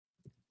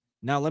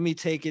Now let me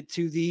take it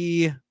to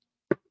the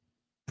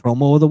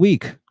promo of the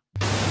week.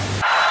 It's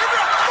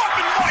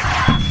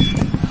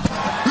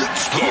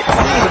the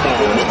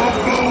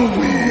promo of the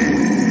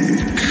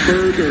week.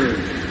 Burger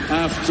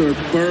after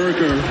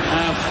burger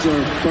after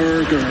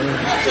burger.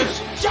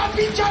 It's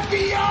jumpy,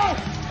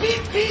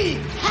 beep,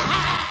 beep.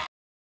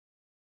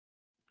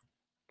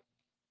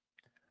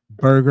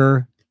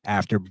 Burger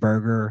after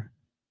burger,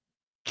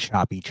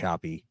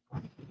 choppy.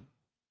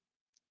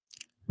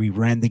 We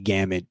ran the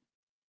gamut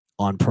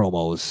on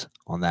promos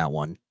on that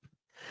one.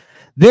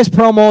 This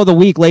promo of the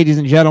week, ladies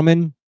and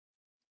gentlemen,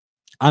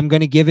 I'm going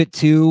to give it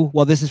to,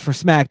 well, this is for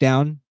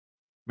SmackDown.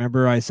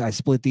 Remember, I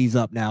split these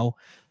up now.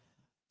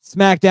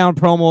 SmackDown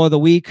promo of the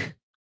week,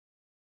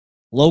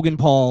 Logan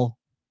Paul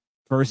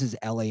versus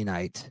LA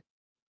Knight.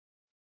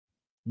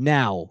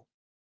 Now,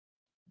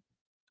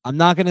 I'm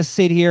not going to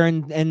sit here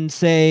and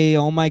say,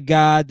 oh my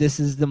God,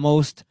 this is the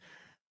most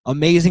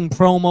amazing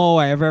promo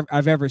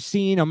I've ever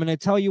seen. I'm going to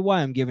tell you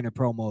why I'm giving it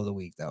promo of the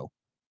week, though.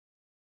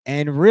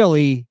 And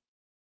really,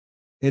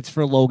 it's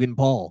for Logan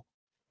Paul.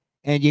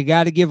 And you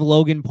got to give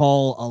Logan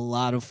Paul a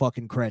lot of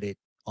fucking credit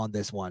on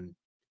this one.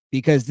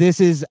 Because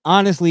this is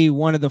honestly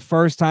one of the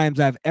first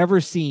times I've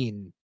ever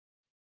seen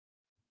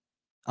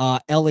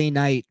LA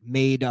Knight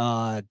made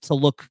to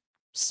look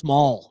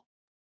small.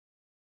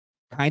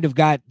 Kind of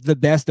got the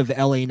best of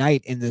LA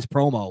Knight in this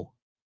promo.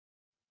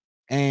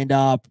 And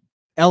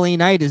LA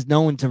Knight is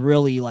known to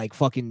really like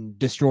fucking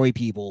destroy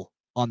people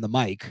on the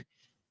mic.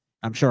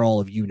 I'm sure all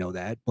of you know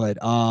that. But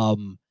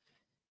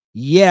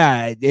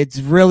yeah, it's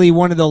really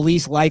one of the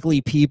least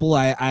likely people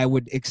I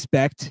would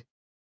expect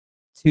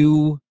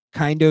to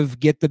kind of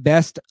get the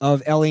best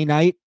of LA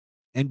Knight,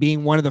 and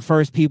being one of the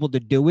first people to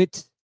do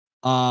it.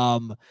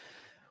 But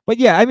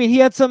yeah, I mean, he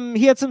had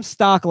some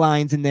stock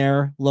lines in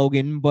there,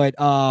 Logan, but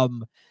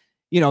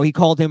you know, he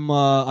called him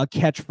a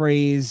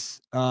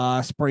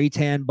catchphrase, spray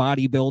tan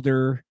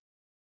bodybuilder,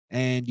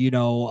 and you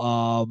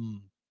know,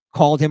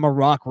 called him a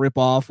Rock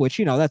ripoff, which,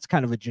 you know, that's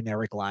kind of a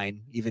generic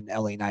line. Even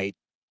LA Knight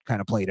kind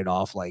of played it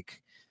off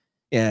like,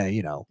 yeah,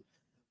 you know.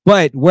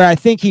 But where I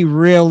think he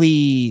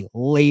really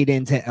laid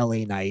into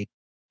LA Knight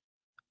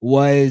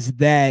was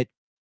that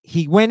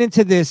he went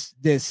into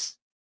this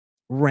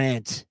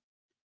rant,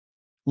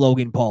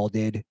 Logan Paul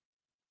did,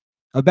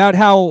 about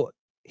how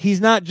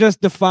he's not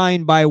just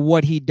defined by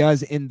what he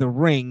does in the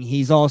ring,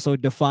 he's also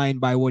defined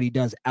by what he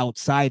does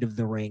outside of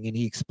the ring. And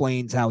he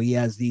explains how he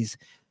has these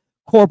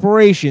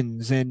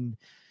corporations and,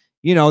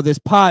 you know, this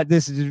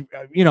is,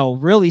 you know,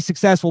 really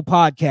successful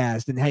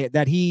podcast, and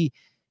that he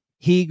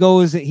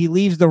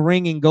leaves the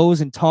ring and goes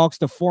and talks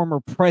to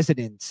former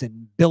presidents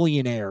and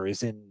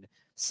billionaires and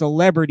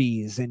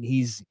celebrities, and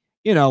he's,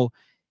 you know,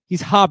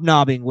 he's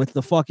hobnobbing with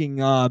the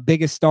fucking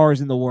biggest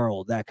stars in the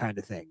world, that kind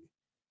of thing.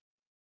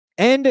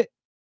 And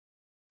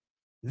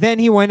then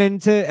he went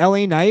into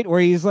LA Knight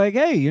where he's like,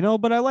 hey, you know,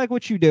 but I like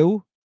what you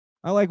do.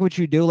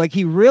 Like,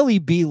 he really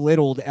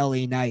belittled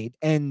LA Knight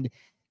and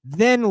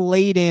then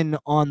laid in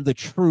on the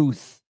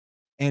truth.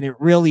 And it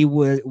really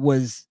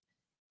was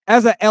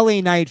as a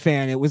LA Knight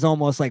fan, it was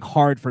almost like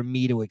hard for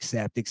me to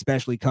accept,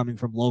 especially coming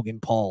from Logan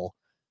Paul.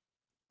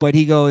 But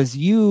he goes,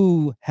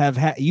 you've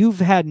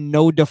had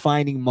no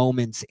defining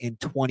moments in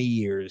 20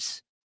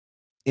 years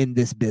in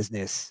this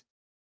business.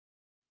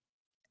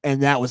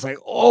 And that was like,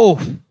 oh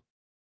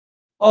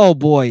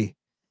boy.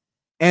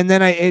 And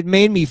then it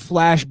made me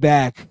flash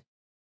back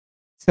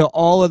to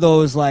all of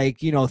those,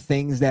 like, you know,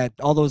 things that,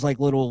 all those like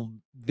little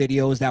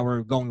videos that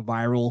were going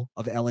viral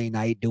of LA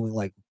Knight doing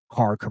like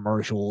car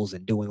commercials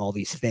and doing all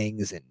these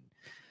things, and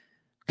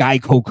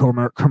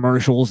Geico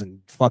commercials and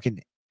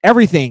fucking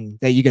everything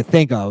that you could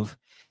think of.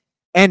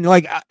 And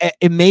like,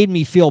 it made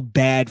me feel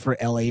bad for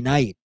LA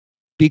Knight,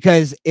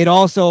 because it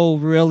also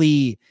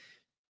really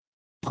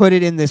put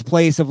it in this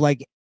place of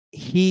like,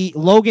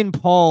 Logan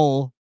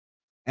Paul,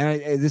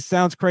 and this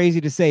sounds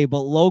crazy to say, but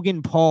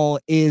Logan Paul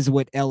is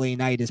what LA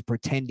Knight is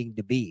pretending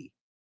to be.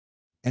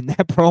 And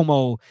that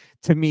promo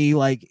to me,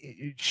 like,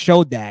 it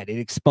showed that, it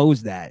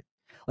exposed that.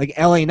 Like,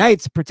 LA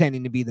Knight's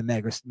pretending to be the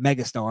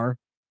megastar,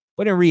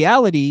 but in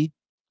reality,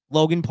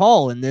 Logan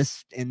Paul in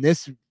this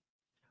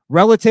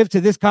relative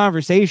to this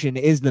conversation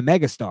is the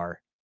megastar.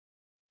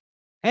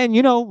 And,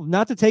 you know,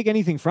 not to take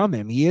anything from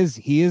him, he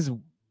is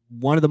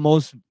one of the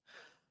most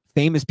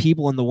famous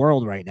people in the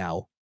world right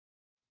now.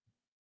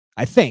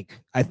 I think.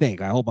 I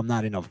hope I'm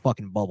not in a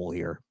fucking bubble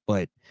here,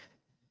 but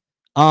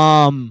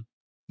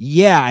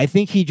yeah, I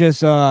think he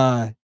just you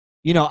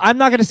know, I'm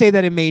not gonna say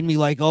that it made me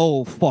like,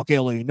 oh fuck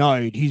LA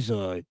Knight, he's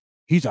a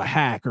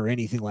hack or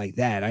anything like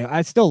that.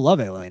 I still love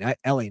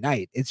LA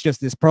Knight. It's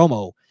just this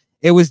promo.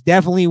 It was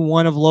definitely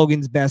one of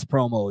Logan's best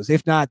promos,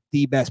 if not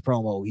the best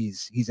promo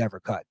he's ever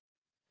cut.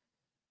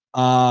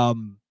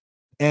 And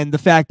the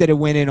fact that it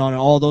went in on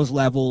all those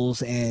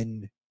levels,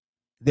 and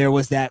there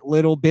was that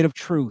little bit of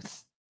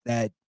truth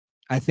that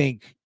I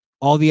think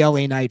all the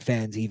LA Knight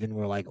fans even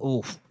were like,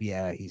 oh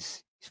yeah,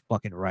 he's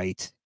fucking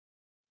right.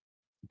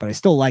 But I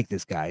still like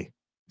this guy.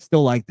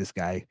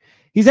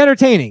 He's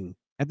entertaining.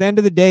 At the end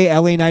of the day,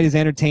 LA Knight is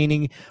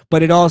entertaining,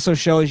 but it also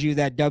shows you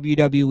that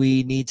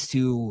WWE needs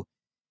to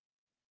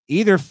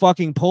either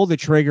fucking pull the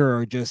trigger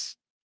or just,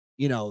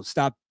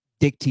 stop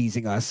dick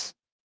teasing us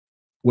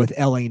with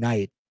LA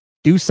Knight.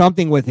 Do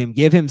something with him.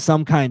 Give him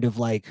some kind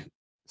of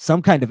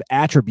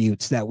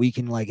attributes that we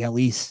can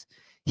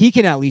he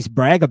can at least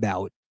brag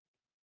about.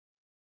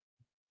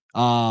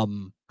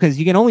 Because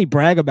you can only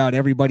brag about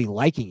everybody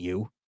liking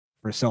you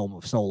for so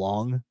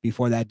long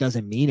before that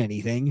doesn't mean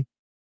anything.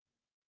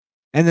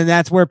 And then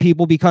that's where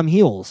people become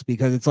heels,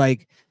 because it's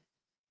like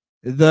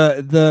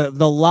the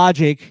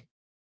logic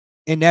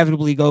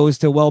inevitably goes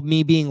to, well,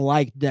 me being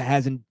liked that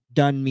hasn't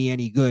done me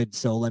any good,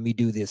 so let me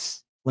do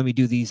this. Let me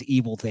do these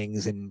evil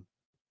things and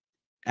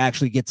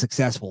actually get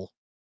successful.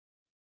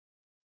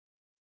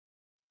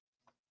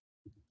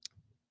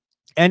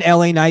 And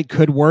LA Knight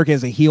could work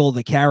as a heel of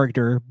the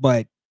character,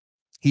 but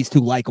he's too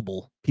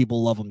likable.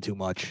 People love him too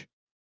much.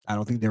 I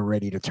don't think they're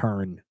ready to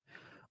turn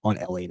on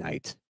LA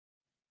Knight.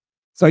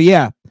 So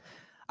yeah,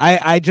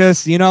 I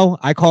just,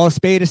 I call a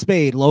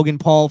spade. Logan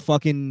Paul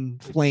fucking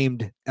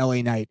flamed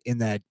LA Knight in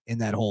that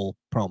whole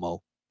promo.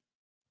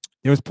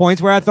 There was points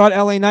where I thought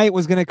LA Knight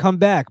was going to come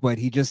back, but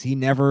he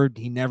never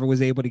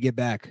was able to get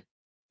back.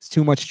 It's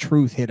too much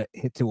truth hit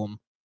to him.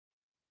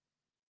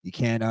 You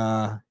can't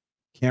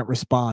respond.